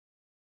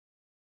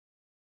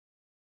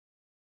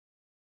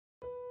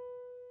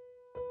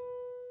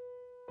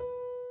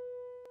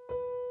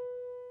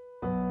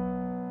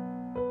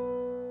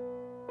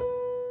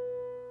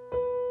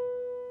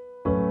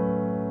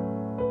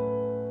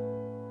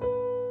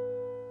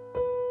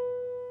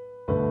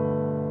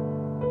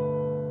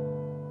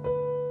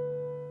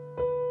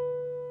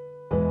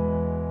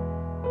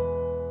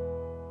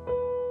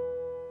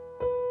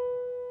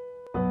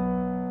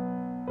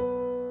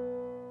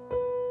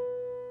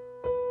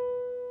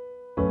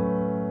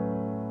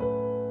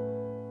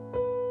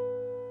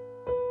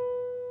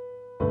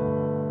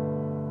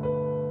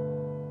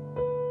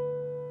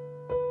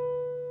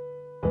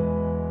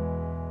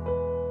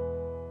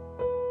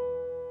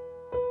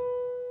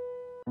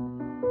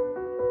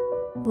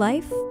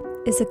Life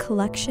is a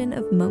collection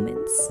of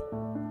moments.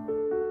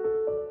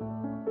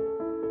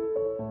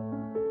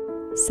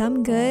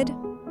 Some good,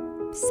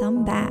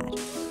 some bad.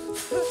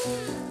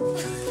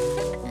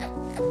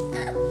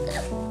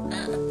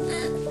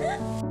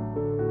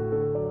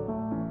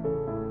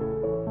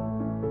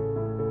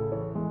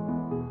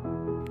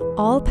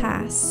 All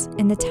pass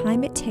in the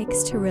time it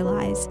takes to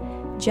realize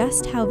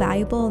just how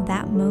valuable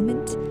that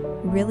moment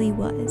really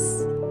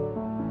was.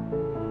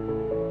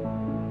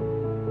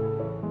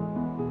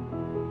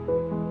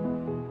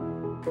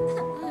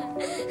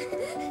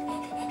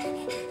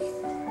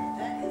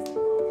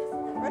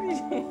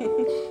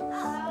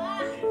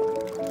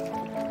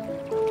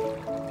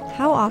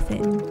 How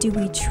often do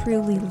we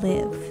truly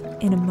live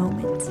in a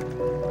moment?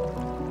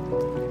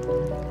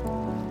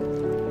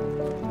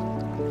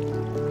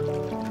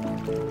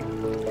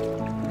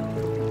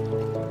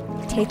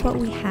 Take what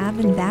we have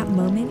in that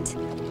moment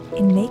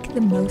and make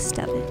the most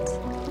of it.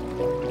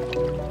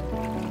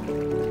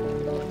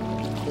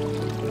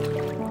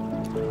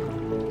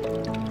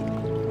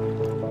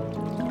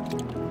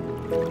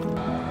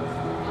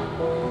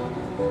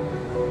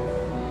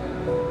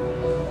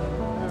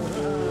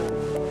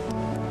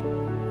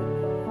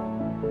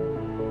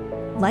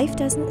 Life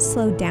doesn't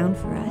slow down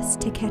for us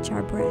to catch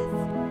our breath.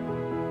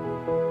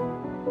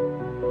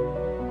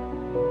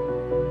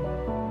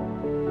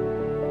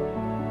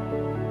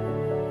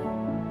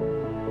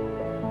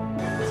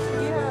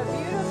 You have a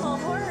beautiful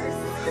horse.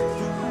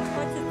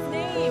 What's its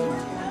name?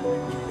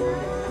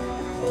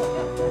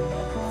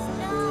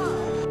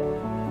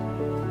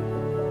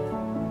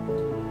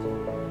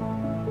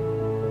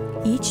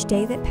 Each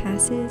day that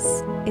passes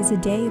is a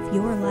day of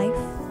your life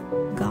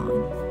gone.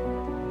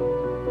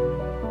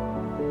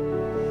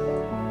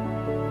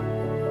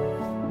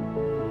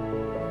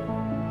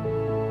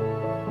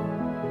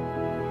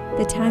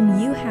 The time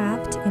you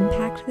have to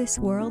impact this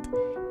world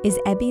is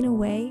ebbing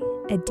away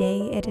a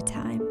day at a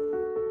time.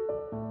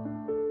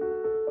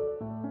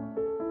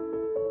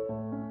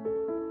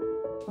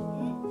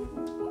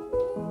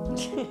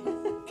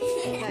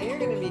 Now you're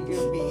gonna be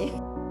goofy.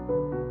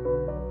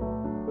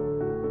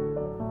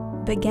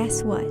 But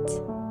guess what?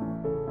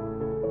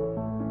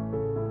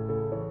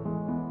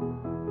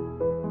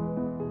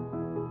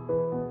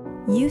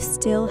 You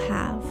still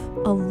have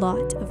a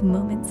lot of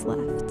moments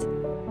left.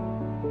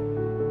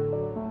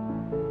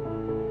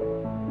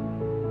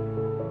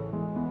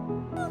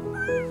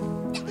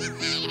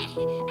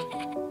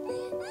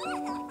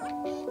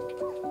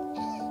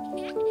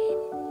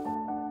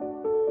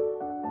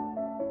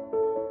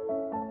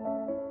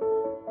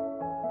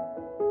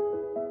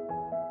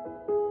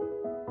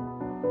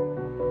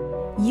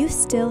 You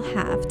still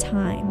have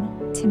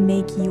time to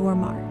make your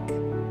mark.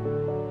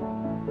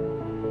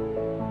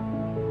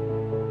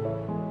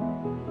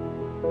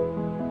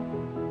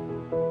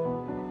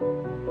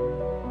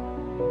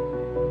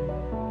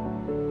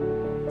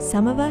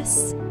 Some of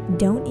us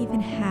don't even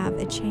have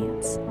a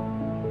chance.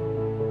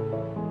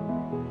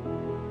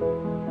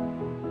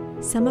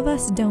 Some of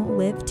us don't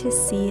live to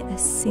see a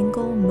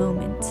single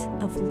moment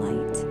of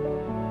light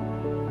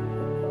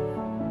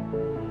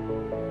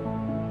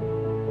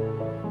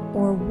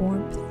or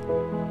warmth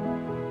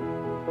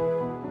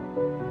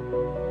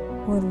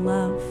or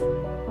love.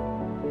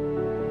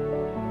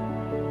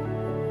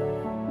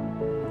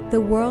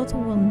 The world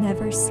will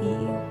never see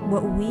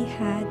what we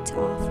had to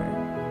offer.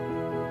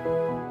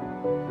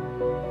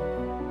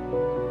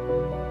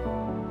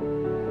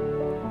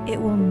 It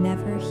will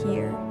never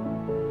hear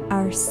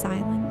our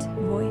silent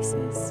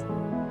voices.